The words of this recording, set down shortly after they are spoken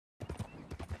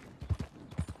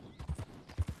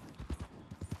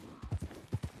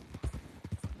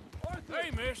Arthur!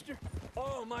 Hey, mister.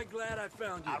 Oh, am I glad I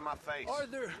found you. Out of my face.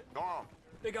 Arthur, Go on.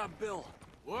 they got Bill.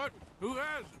 What? Who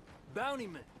has him?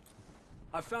 Bountymen.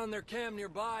 I found their camp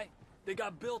nearby. They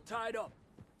got Bill tied up.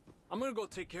 I'm gonna go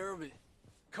take care of it.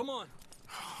 Come on.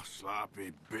 Oh,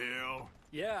 sloppy Bill.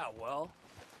 Yeah, well.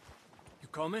 You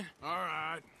coming? All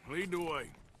right, lead the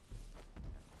way.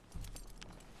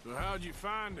 So how'd you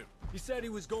find him? He said he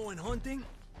was going hunting.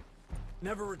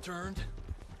 Never returned.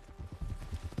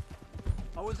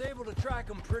 I was able to track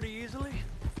him pretty easily.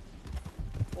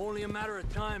 Only a matter of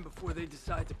time before they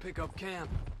decide to pick up camp.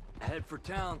 Head for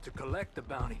town to collect the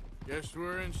bounty. Guess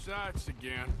we're in sights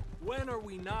again. When are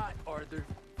we not, Arthur?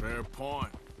 Fair point.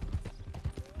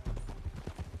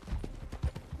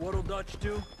 What'll Dutch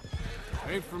do?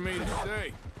 Ain't for me to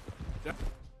say.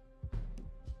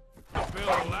 Bill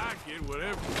will like it,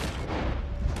 whatever.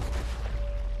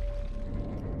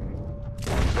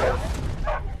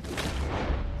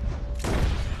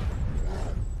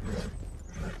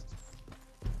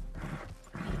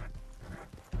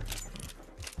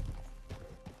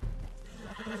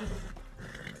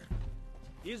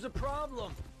 He's a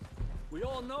problem. We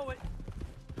all know it.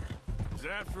 Is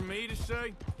that for me to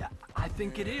say? Yeah, I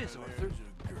think it is, Arthur. There's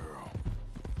a girl.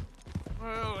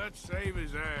 Well, let's save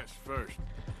his ass first.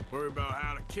 Worry about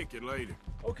how to kick it later.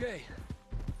 Okay.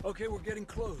 Okay, we're getting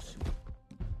close.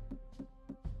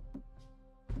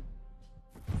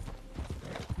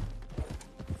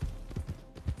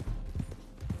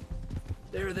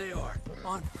 There they are,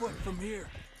 on foot from here.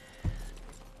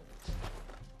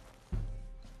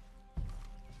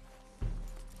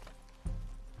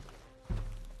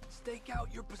 Stake out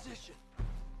your position.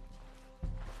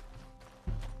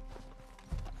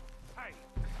 Hey,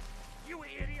 you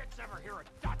idiots ever hear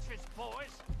of Dutch's boys?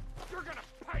 You're gonna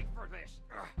pay for this.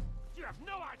 Ugh. You have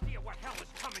no idea what hell is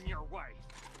coming your way.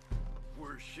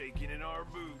 We're shaking in our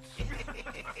boots.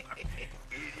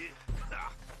 Idiot.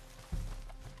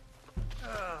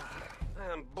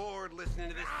 I'm bored listening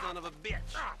to this son of a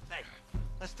bitch. Hey,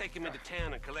 let's take him into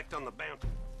town and collect on the bounty.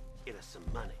 Get us some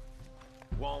money.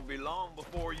 Won't be long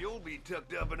before you'll be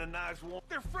tucked up in a nice warm...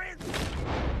 They're friends.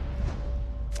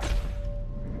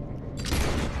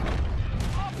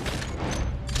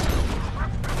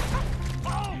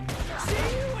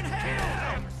 See you in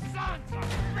hell! Them sons of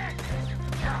bitches!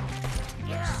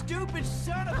 Stupid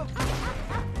son of a...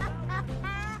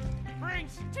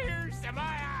 Brings tears to my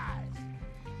eyes.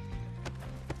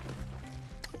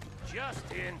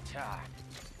 Just in time.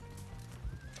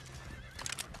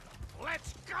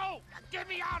 Let's go! Get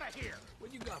me out of here!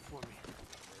 What you got for me?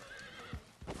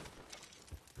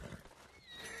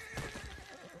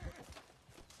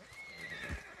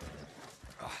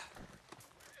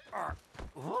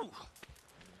 Whoa.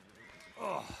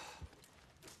 Oh.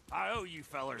 I owe you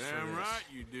fellers for Damn this. right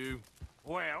you do.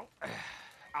 Well,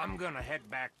 I'm gonna head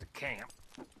back to camp,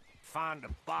 find a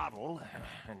bottle,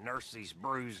 and nurse these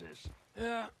bruises.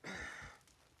 Yeah.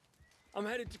 I'm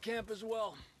headed to camp as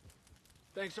well.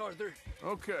 Thanks, Arthur.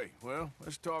 Okay, well,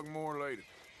 let's talk more later.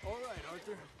 All right,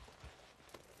 Arthur.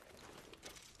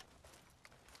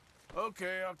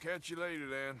 Okay, I'll catch you later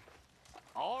then.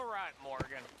 All right,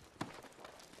 Morgan.